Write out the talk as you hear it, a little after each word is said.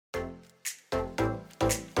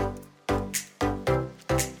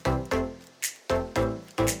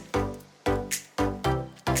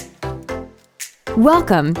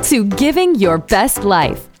Welcome to Giving Your Best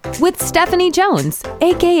Life with Stephanie Jones,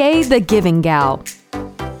 aka The Giving Gal.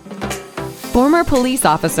 Former police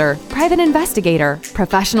officer, private investigator,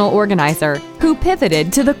 professional organizer who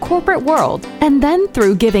pivoted to the corporate world and then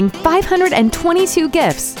through giving 522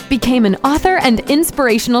 gifts became an author and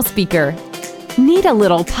inspirational speaker. Need a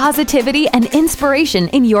little positivity and inspiration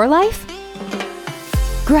in your life?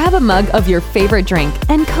 Grab a mug of your favorite drink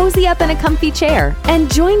and cozy up in a comfy chair and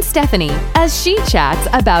join Stephanie as she chats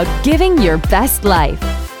about giving your best life.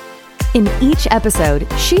 In each episode,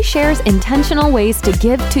 she shares intentional ways to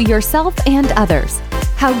give to yourself and others,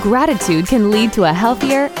 how gratitude can lead to a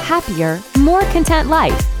healthier, happier, more content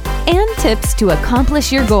life, and tips to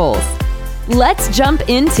accomplish your goals. Let's jump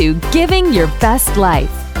into Giving Your Best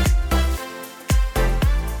Life.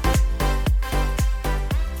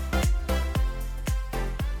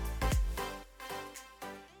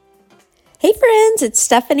 Hey friends, it's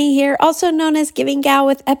Stephanie here, also known as Giving Gal,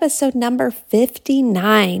 with episode number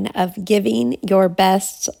 59 of Giving Your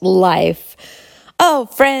Best Life. Oh,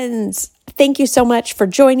 friends, thank you so much for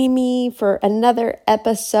joining me for another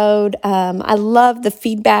episode. I love the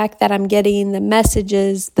feedback that I'm getting, the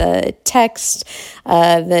messages, the text,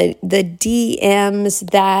 the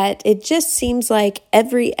DMs, that it just seems like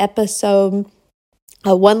every episode,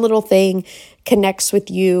 one little thing connects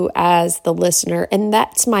with you as the listener. And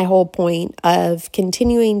that's my whole point of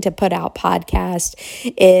continuing to put out podcasts,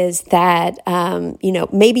 is that,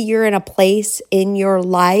 maybe you're in a place in your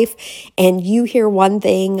life and you hear one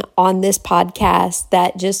thing on this podcast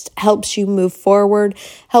that just helps you move forward,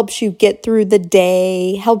 helps you get through the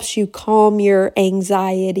day, helps you calm your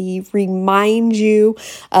anxiety, remind you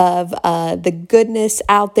of the goodness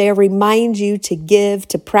out there, remind you to give,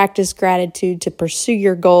 to practice gratitude, to pursue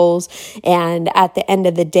your goals, and at the end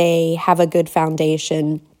of the day, have a good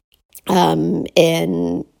foundation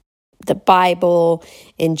in the Bible,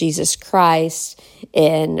 in Jesus Christ,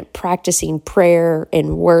 in practicing prayer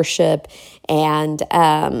and worship. And,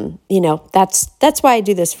 that's why I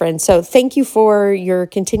do this, friends. So thank you for your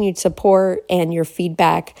continued support and your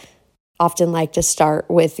feedback. Often like to start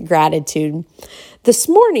with gratitude. This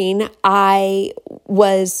morning, I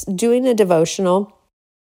was doing a devotional,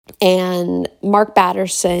 and Mark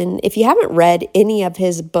Batterson, if you haven't read any of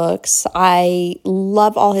his books, I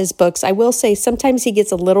love all his books. I will say sometimes he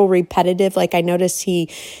gets a little repetitive. Like I notice he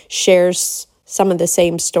shares some of the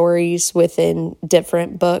same stories within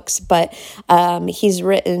different books, but he's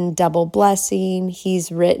written Double Blessing.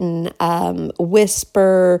 He's written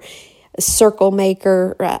Whisper, Circle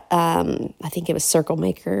Maker. I think it was Circle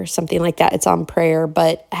Maker, something like that. It's on prayer,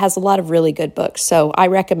 but has a lot of really good books. So I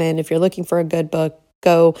recommend, if you're looking for a good book,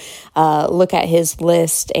 go look at his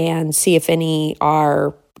list and see if any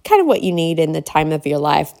are kind of what you need in the time of your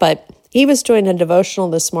life. But he was doing a devotional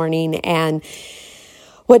this morning, and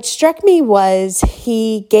what struck me was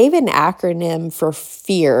he gave an acronym for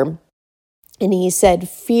fear. And he said,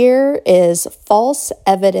 fear is false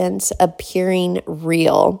evidence appearing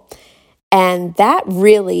real. And that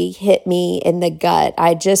really hit me in the gut.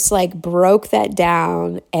 I just broke that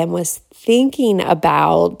down and was thinking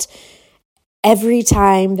about every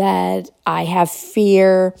time that I have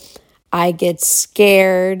fear, I get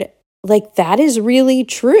scared. That is really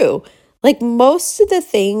true. Most of the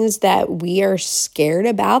things that we are scared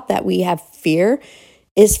about, that we have fear,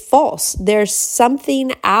 is false. There's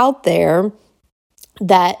something out there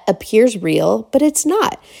that appears real, but it's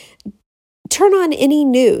not. Turn on any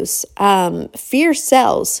news. Fear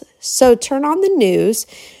sells. So turn on the news.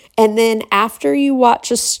 And then after you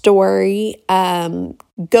watch a story,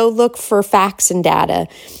 go look for facts and data.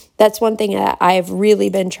 That's one thing that I've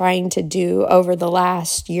really been trying to do over the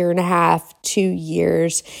last year and a half, 2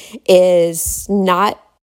 years, is not,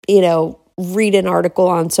 read an article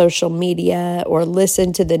on social media or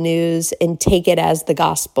listen to the news and take it as the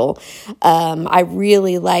gospel. I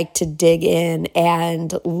really like to dig in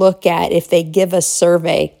and look at if they give a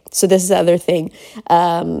survey. So this is the other thing.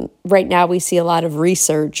 Right now we see a lot of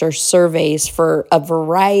research or surveys for a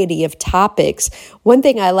variety of topics. One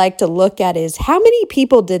thing I like to look at is how many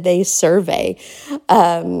people did they survey?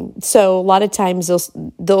 So a lot of times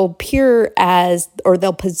they'll appear as, or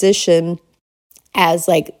they'll position as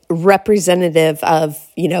representative of,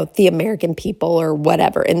 the American people or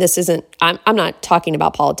whatever. And this isn't, I'm not talking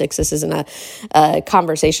about politics. This isn't a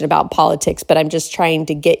conversation about politics, but I'm just trying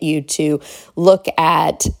to get you to look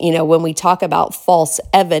at, when we talk about false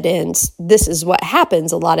evidence, this is what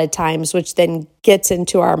happens a lot of times, which then gets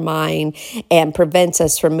into our mind and prevents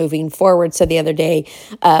us from moving forward. So the other day,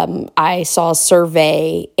 I saw a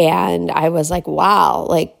survey and I was like, wow,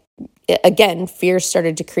 again, fear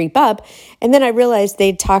started to creep up. And then I realized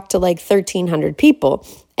they'd talked to like 1,300 people.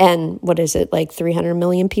 And what is it, like 300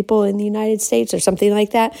 million people in the United States or something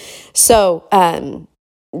like that? So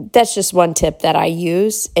that's just one tip that I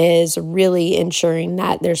use, is really ensuring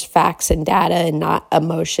that there's facts and data and not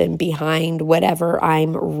emotion behind whatever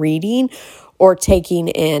I'm reading or taking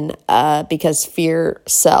in, because fear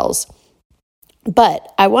sells.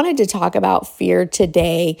 But I wanted to talk about fear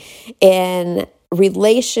today in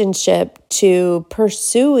relationship to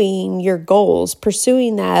pursuing your goals,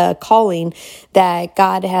 pursuing that calling that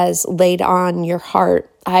God has laid on your heart.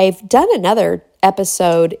 I've done another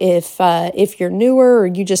episode, if you're newer or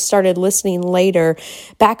you just started listening later,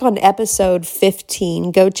 back on episode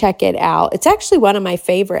 15, go check it out. It's actually one of my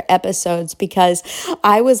favorite episodes because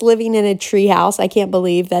I was living in a treehouse. I can't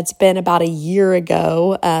believe that's been about a year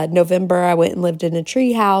ago. November, I went and lived in a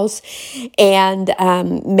treehouse, and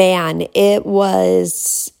man, it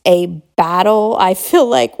was a battle, I feel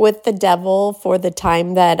like, with the devil for the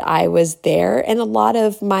time that I was there. And a lot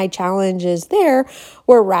of my challenges there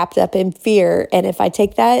were wrapped up in fear. And if I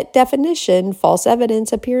take that definition, false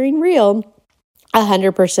evidence appearing real,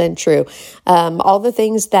 100% true. All the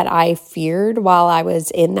things that I feared while I was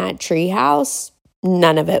in that treehouse,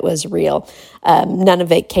 none of it was real. None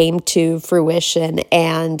of it came to fruition.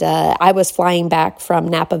 And I was flying back from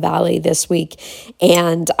Napa Valley this week,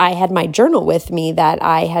 and I had my journal with me that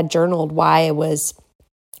I had journaled why I was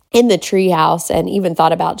in the treehouse, and even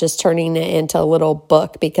thought about just turning it into a little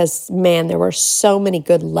book because, man, there were so many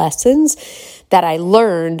good lessons that I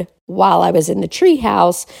learned while I was in the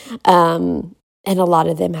treehouse. And a lot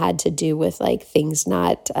of them had to do with like things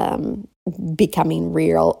not becoming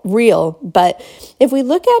real. But if we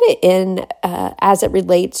look at it in as it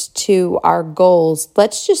relates to our goals,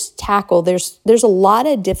 let's just tackle, there's a lot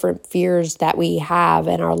of different fears that we have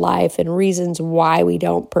in our life and reasons why we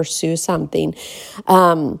don't pursue something.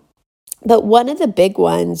 But one of the big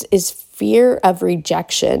ones is fear of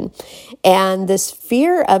rejection. And this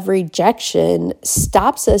fear of rejection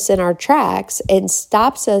stops us in our tracks and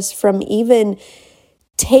stops us from even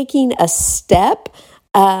taking a step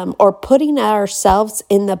or putting ourselves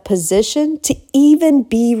in the position to even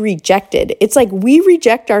be rejected. It's like we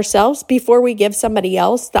reject ourselves before we give somebody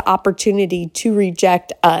else the opportunity to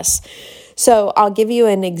reject us. So I'll give you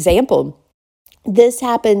an example. This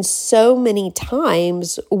happens so many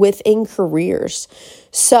times within careers.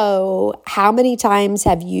 So how many times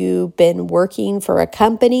have you been working for a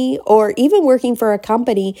company or even working for a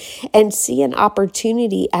company and see an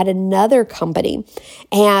opportunity at another company,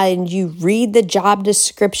 and you read the job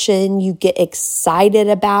description, you get excited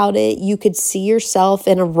about it, you could see yourself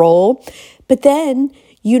in a role, but then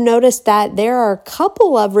you notice that there are a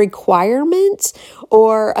couple of requirements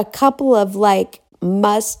or a couple of like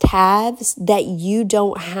must-haves that you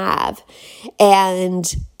don't have.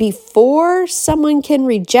 And before someone can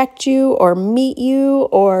reject you or meet you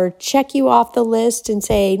or check you off the list and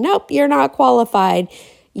say, nope, you're not qualified,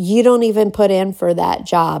 you don't even put in for that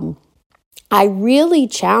job. I really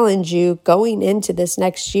challenge you going into this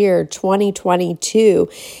next year, 2022,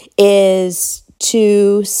 is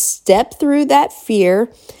to step through that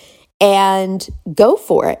fear and go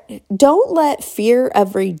for it. Don't let fear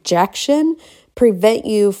of rejection prevent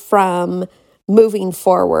you from moving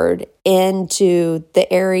forward into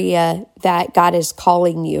the area that God is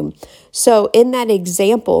calling you. So in that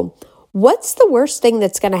example, what's the worst thing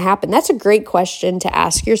that's going to happen? That's a great question to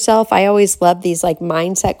ask yourself. I always love these like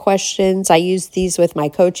mindset questions. I use these with my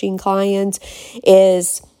coaching clients.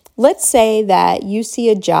 Is let's say that you see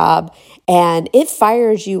a job and it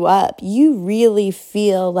fires you up. You really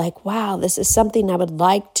feel like, wow, this is something I would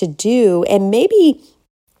like to do. And maybe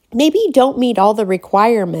you don't meet all the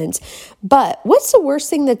requirements, but what's the worst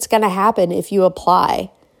thing that's going to happen if you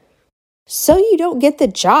apply? So you don't get the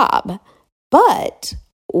job. But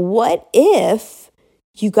what if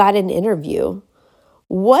you got an interview?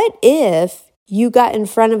 What if you got in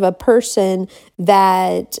front of a person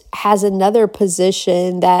that has another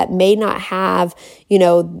position that may not have,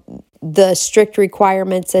 the strict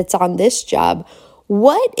requirements that's on this job?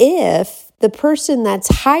 What if the person that's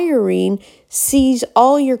hiring sees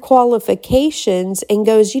all your qualifications and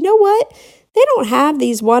goes, you know what? They don't have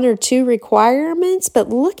these one or two requirements, but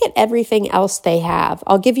look at everything else they have.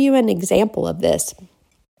 I'll give you an example of this.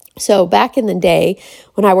 So back in the day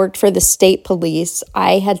when I worked for the state police,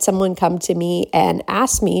 I had someone come to me and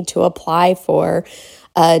ask me to apply for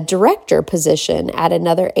a director position at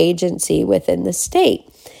another agency within the state.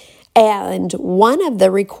 And one of the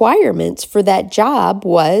requirements for that job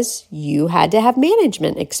was you had to have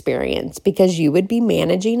management experience because you would be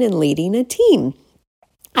managing and leading a team.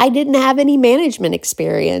 I didn't have any management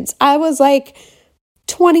experience. I was like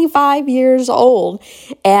 25 years old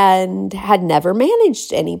and had never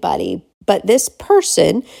managed anybody. But this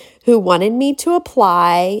person who wanted me to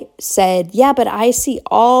apply said, yeah, but I see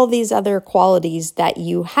all these other qualities that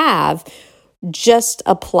you have. Just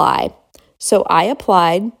apply. So I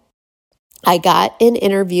applied. I got an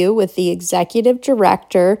interview with the executive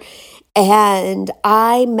director, and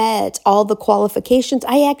I met all the qualifications.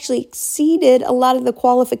 I actually exceeded a lot of the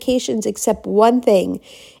qualifications except one thing.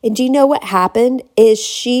 And do you know what happened? Is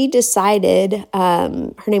she decided,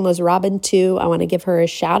 her name was Robin too. I want to give her a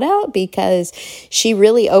shout out because she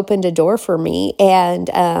really opened a door for me.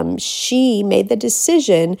 And she made the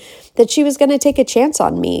decision that she was going to take a chance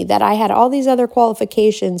on me, that I had all these other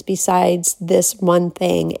qualifications besides this one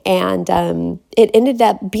thing. And it ended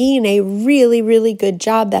up being a really, really good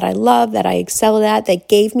job that I loved, that I excelled at, that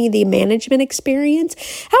gave me the management experience.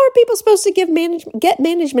 How are people supposed to get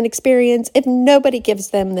management experience if nobody gives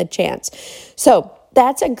them the chance? So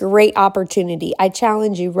that's a great opportunity. I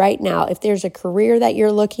challenge you right now, if there's a career that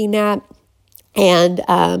you're looking at, and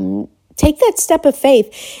take that step of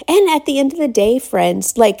faith. And at the end of the day,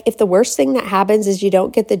 friends, like if the worst thing that happens is you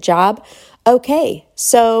don't get the job, okay.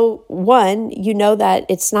 So one, you know that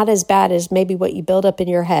it's not as bad as maybe what you build up in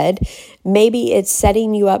your head. Maybe it's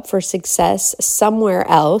setting you up for success somewhere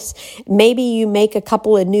else. Maybe you make a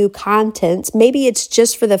couple of new contents. Maybe it's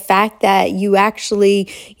just for the fact that you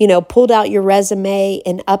actually, pulled out your resume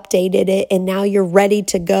and updated it, and now you're ready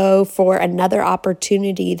to go for another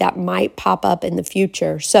opportunity that might pop up in the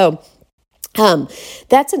future. So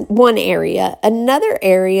that's one area. Another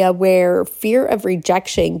area where fear of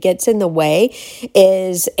rejection gets in the way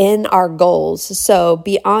is in our goals. So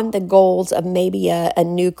beyond the goals of maybe a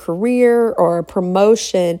new career or a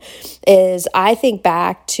promotion is, I think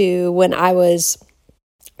back to when I was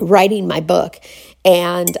writing my book,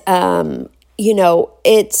 and,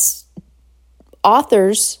 it's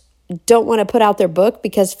authors don't want to put out their book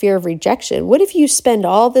because fear of rejection. What if you spend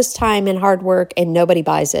all this time and hard work and nobody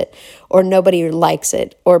buys it, or nobody likes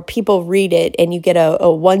it, or people read it and you get a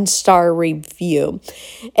 1-star review?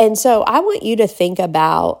 And so I want you to think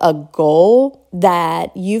about a goal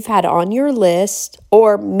that you've had on your list,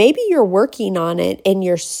 or maybe you're working on it and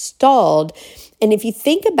you're stalled. And if you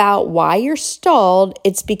think about why you're stalled,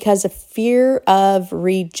 it's because of fear of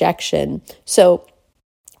rejection. So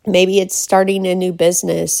maybe it's starting a new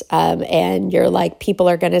business, and you're like, people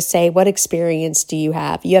are going to say, what experience do you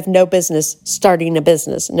have? You have no business starting a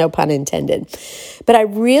business, no pun intended. But I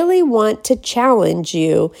really want to challenge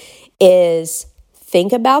you is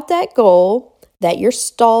think about that goal that you're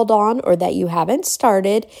stalled on or that you haven't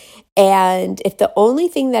started. And if the only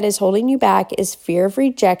thing that is holding you back is fear of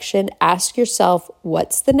rejection, ask yourself,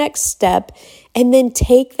 what's the next step? And then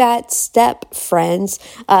take that step, friends.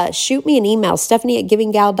 Shoot me an email,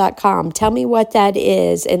 Stephanie@givinggal.com. Tell me what that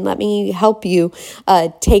is and let me help you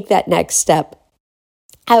take that next step.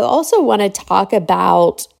 I also want to talk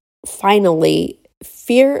about, finally,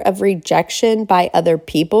 fear of rejection by other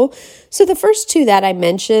people. So the first two that I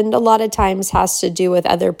mentioned a lot of times has to do with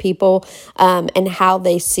other people and how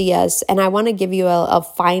they see us. And I want to give you a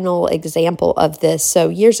final example of this. So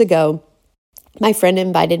years ago, my friend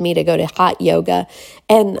invited me to go to hot yoga,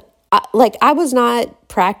 and I was not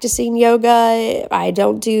practicing yoga. I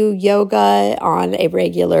don't do yoga on a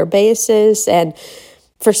regular basis. And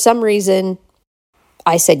for some reason,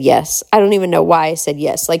 I said yes. I don't even know why I said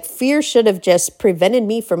yes. Like, fear should have just prevented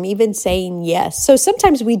me from even saying yes. So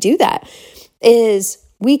sometimes we do that, is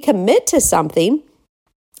we commit to something,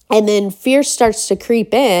 and then fear starts to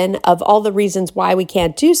creep in of all the reasons why we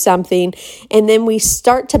can't do something. And then we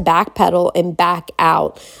start to backpedal and back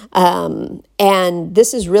out. And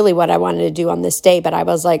this is really what I wanted to do on this day. But I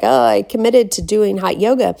was like, I committed to doing hot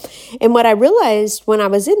yoga. And what I realized when I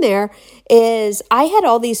was in there is I had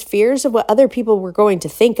all these fears of what other people were going to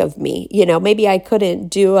think of me. Maybe I couldn't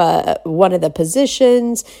do one of the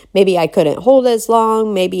positions. Maybe I couldn't hold as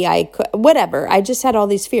long. Maybe I could, whatever. I just had all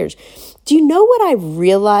these fears. Do you know what I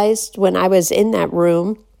realized when I was in that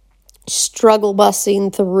room, struggle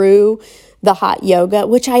busing through the hot yoga,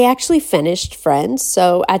 which I actually finished, friends?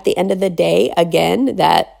 So at the end of the day, again,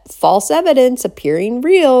 that false evidence appearing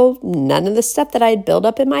real, none of the stuff that I had built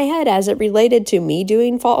up in my head as it related to me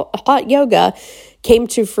doing hot yoga came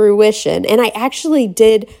to fruition. And I actually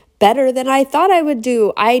did better than I thought I would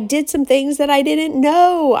do. I did some things that I didn't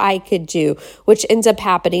know I could do, which ends up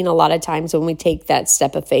happening a lot of times when we take that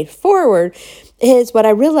step of faith forward. Is what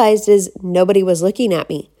I realized is nobody was looking at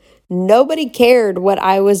me. Nobody cared what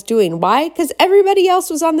I was doing. Why? Because everybody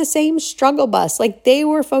else was on the same struggle bus. Like, they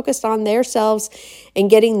were focused on themselves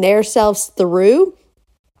and getting themselves through.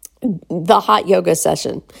 the hot yoga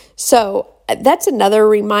session. So that's another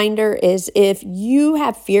reminder, is if you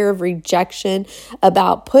have fear of rejection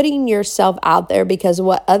about putting yourself out there because of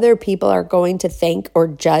what other people are going to think or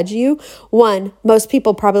judge you, one, most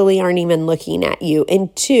people probably aren't even looking at you.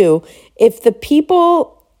 And two, if the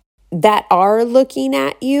people that are looking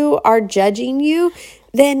at you are judging you,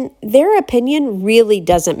 then their opinion really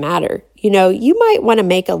doesn't matter. You might want to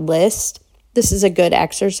make a list. This is a good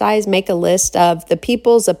exercise. Make a list of the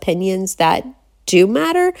people's opinions that do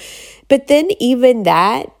matter. But then even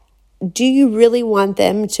that, do you really want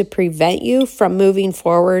them to prevent you from moving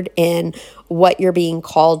forward in what you're being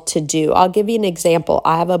called to do? I'll give you an example.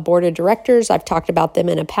 I have a board of directors. I've talked about them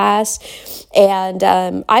in the past. And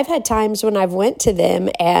I've had times when I've went to them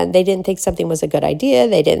and they didn't think something was a good idea.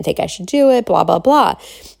 They didn't think I should do it, blah, blah, blah.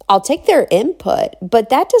 I'll take their input, but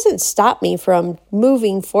that doesn't stop me from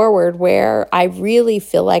moving forward where I really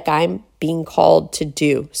feel like I'm being called to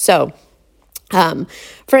do. So,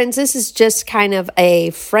 friends, this is just kind of a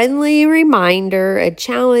friendly reminder, a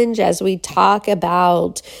challenge as we talk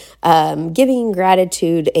about giving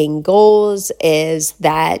gratitude and goals, is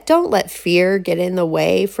that don't let fear get in the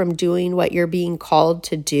way from doing what you're being called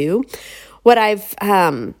to do. What I've,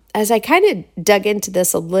 as I kind of dug into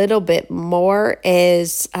this a little bit more,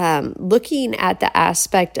 is looking at the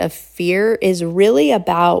aspect of fear is really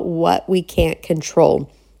about what we can't control.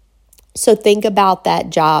 So think about that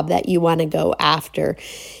job that you want to go after.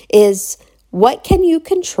 Is what can you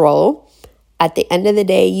control? At the end of the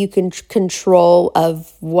day, you can control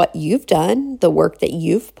of what you've done, the work that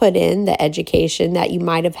you've put in, the education that you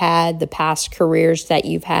might have had, the past careers that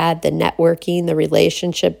you've had, the networking, the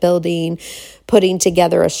relationship building, putting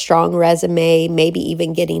together a strong resume, maybe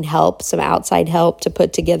even getting help, some outside help to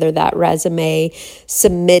put together that resume,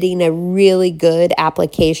 submitting a really good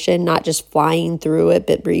application, not just flying through it,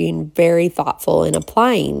 but being very thoughtful and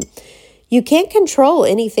applying. You can't control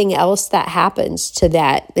anything else that happens to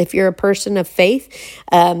that. If you're a person of faith,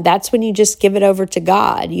 that's when you just give it over to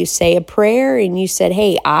God. You say a prayer and you said,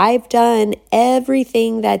 hey, I've done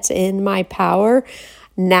everything that's in my power.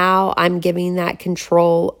 Now I'm giving that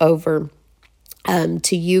control over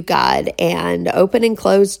to you, God, and open and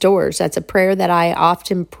close doors. That's a prayer that I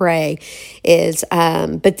often pray is,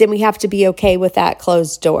 but then we have to be okay with that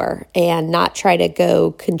closed door and not try to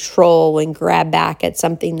go control and grab back at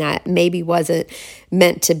something that maybe wasn't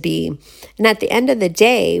meant to be. And at the end of the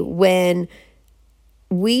day, when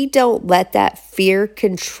we don't let that fear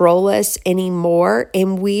control us anymore,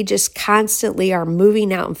 and we just constantly are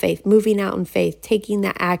moving out in faith, taking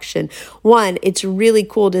the action. One, it's really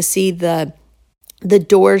cool to see the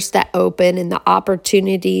doors that open and the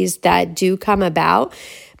opportunities that do come about.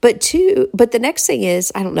 But the next thing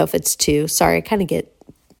is, I don't know if it's two. Sorry, I kind of get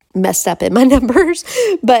messed up in my numbers.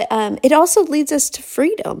 But it also leads us to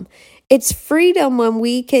freedom. It's freedom when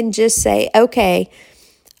we can just say, okay,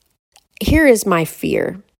 here is my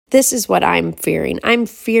fear. This is what I'm fearing. I'm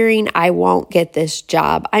fearing I won't get this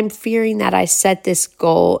job. I'm fearing that I set this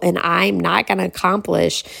goal and I'm not going to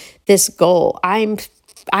accomplish this goal. I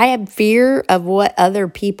have fear of what other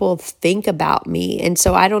people think about me. And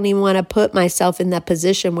so I don't even want to put myself in that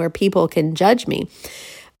position where people can judge me.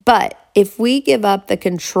 But if we give up the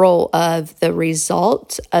control of the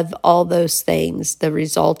result of all those things, the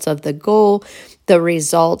results of the goal, the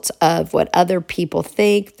results of what other people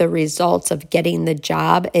think, the results of getting the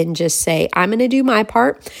job, and just say, I'm going to do my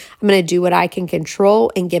part. I'm going to do what I can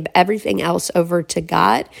control and give everything else over to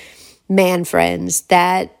God. Man, friends,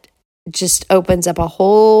 that just opens up a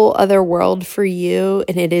whole other world for you,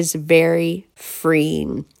 and it is very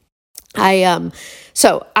freeing.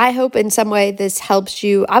 So I hope in some way this helps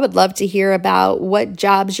you. I would love to hear about what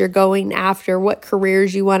jobs you're going after, what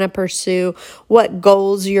careers you want to pursue, what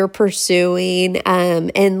goals you're pursuing,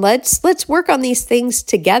 and let's work on these things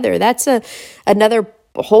together. That's another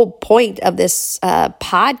whole point of this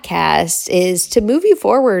podcast, is to move you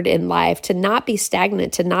forward in life, to not be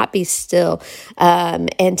stagnant, to not be still,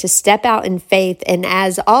 and to step out in faith. And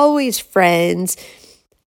as always, friends,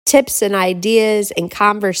 tips and ideas and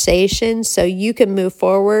conversations so you can move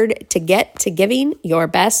forward to get to giving your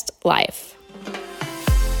best life.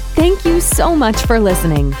 Thank you so much for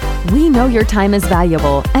listening. We know your time is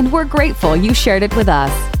valuable, and we're grateful you shared it with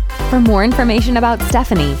us. For more information about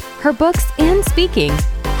Stephanie, her books, and speaking,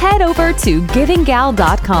 head over to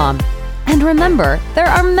givinggal.com. And remember, there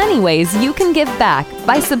are many ways you can give back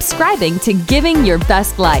by subscribing to Giving Your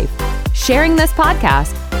Best Life, sharing this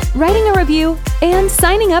podcast, writing a review, and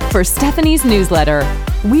signing up for Stephanie's newsletter.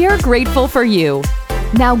 We are grateful for you.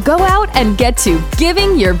 Now go out and get to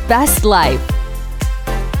giving your best life.